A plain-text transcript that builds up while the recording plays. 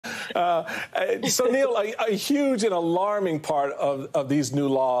So, Neil, a huge and alarming part of these new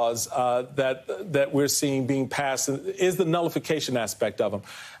laws that we're seeing being passed is the nullification aspect of them.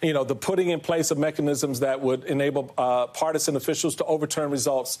 You know, the putting in place of mechanisms that would enable partisan officials to overturn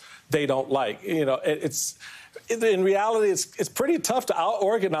results they don't like. You know, in reality, it's pretty tough to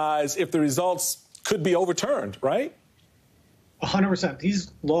out-organize if the results could be overturned, right? 100%.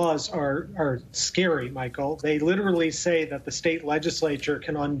 These laws are scary, Michael. They literally say that the state legislature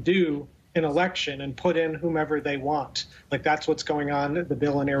can undo an election and put in whomever they want. Like, that's what's going on in the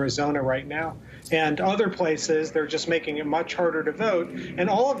bill in Arizona right now. And other places, they're just making it much harder to vote. And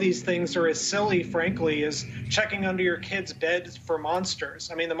all of these things are as silly, frankly, as checking under your kid's bed for monsters.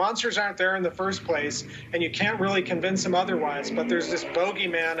 I mean, the monsters aren't there in the first place, and you can't really convince them otherwise. But there's this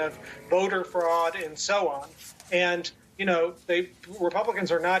bogeyman of voter fraud and so on. And you know,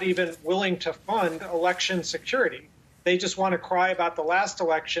 Republicans are not even willing to fund election security. They just want to cry about the last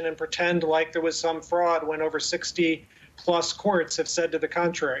election and pretend like there was some fraud when over 60-plus courts have said to the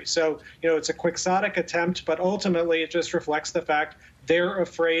contrary. So, you know, it's a quixotic attempt, but ultimately it just reflects the fact they're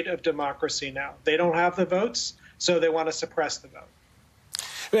afraid of democracy now. They don't have the votes, so they want to suppress the vote.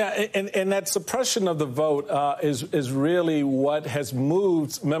 Yeah, and that suppression of the vote is really what has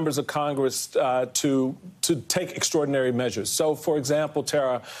moved members of Congress to take extraordinary measures. So, for example,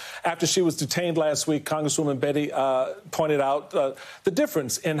 Tara, after she was detained last week, Congresswoman Betty pointed out the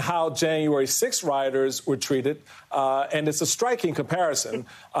difference in how January 6 rioters were treated, and it's a striking comparison,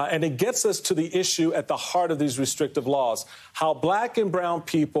 and it gets us to the issue at the heart of these restrictive laws, how black and brown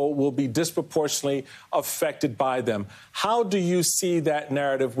people will be disproportionately affected by them. How do you see that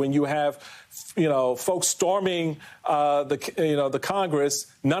narrative when you have, you know, folks storming the Congress,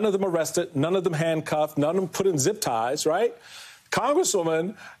 none of them arrested, none of them handcuffed, none of them put in zip ties, right?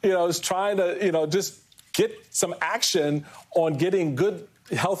 Congresswoman, you know, is trying to, you know, just get some action on getting good,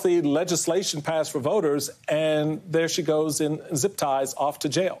 healthy legislation passed for voters, and there she goes in zip ties off to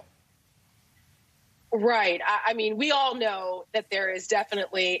jail. Right. I mean, we all know that there is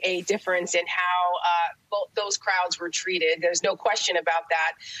definitely a difference in how both those crowds were treated. There's no question about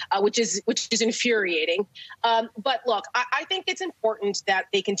that, which is infuriating. But look, I think it's important that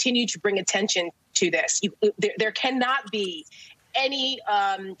they continue to bring attention to this. There cannot be any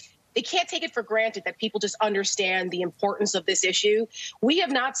they can't take it for granted that people just understand the importance of this issue. We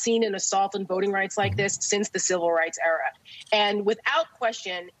have not seen an assault on voting rights like this since the civil rights era. And without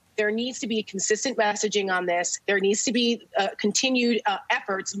question, there needs to be consistent messaging on this. There needs to be continued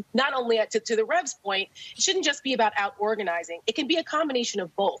efforts, not only to the Rev's point. It shouldn't just be about out-organizing. It can be a combination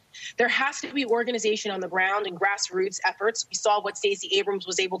of both. There has to be organization on the ground and grassroots efforts. We saw what Stacey Abrams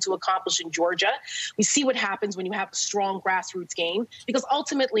was able to accomplish in Georgia. We see what happens when you have a strong grassroots game, because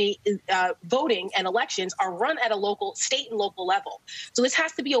ultimately voting and elections are run at a local, state and local level. So this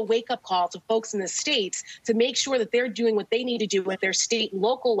has to be a wake-up call to folks in the states to make sure that they're doing what they need to do at their state and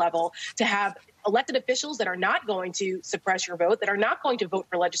local level to have elected officials that are not going to suppress your vote, that are not going to vote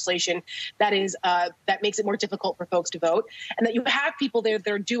for legislation that makes it more difficult for folks to vote, and that you have people there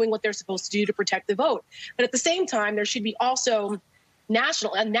that are doing what they're supposed to do to protect the vote. But at the same time, there should be also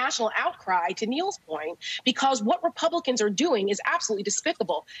a national outcry, to Neil's point, because what Republicans are doing is absolutely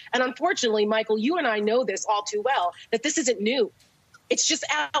despicable. And unfortunately, Michael, you and I know this all too well, that this isn't new. It's just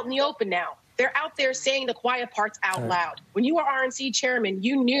out in the open now. They're out there saying the quiet parts out loud. When you were RNC chairman,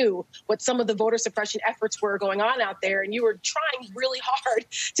 you knew what some of the voter suppression efforts were going on out there, and you were trying really hard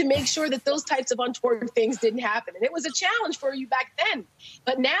to make sure that those types of untoward things didn't happen. And it was a challenge for you back then.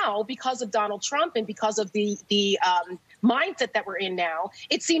 But now, because of Donald Trump and because of the mindset that we're in now,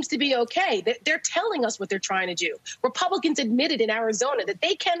 it seems to be okay. They're telling us what they're trying to do. Republicans admitted in Arizona that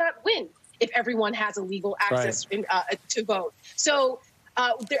they cannot win if everyone has a legal access to vote. So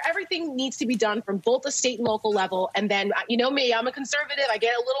everything needs to be done from both the state and local level. And then, you know me, I'm a conservative. I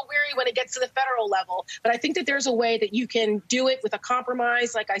get a little weary when it gets to the federal level. But I think that there's a way that you can do it with a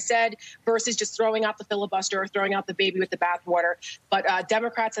compromise, like I said, versus just throwing out the filibuster or throwing out the baby with the bathwater. But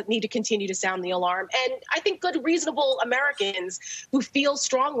Democrats need to continue to sound the alarm. And I think good, reasonable Americans who feel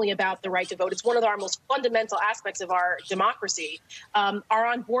strongly about the right to vote, it's one of our most fundamental aspects of our democracy, are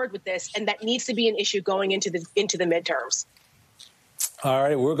on board with this. And that needs to be an issue going into the midterms. All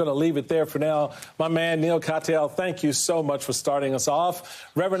right, we're going to leave it there for now. My man, Neil Katyal, thank you so much for starting us off.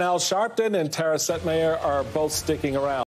 Reverend Al Sharpton and Tara Setmayer are both sticking around.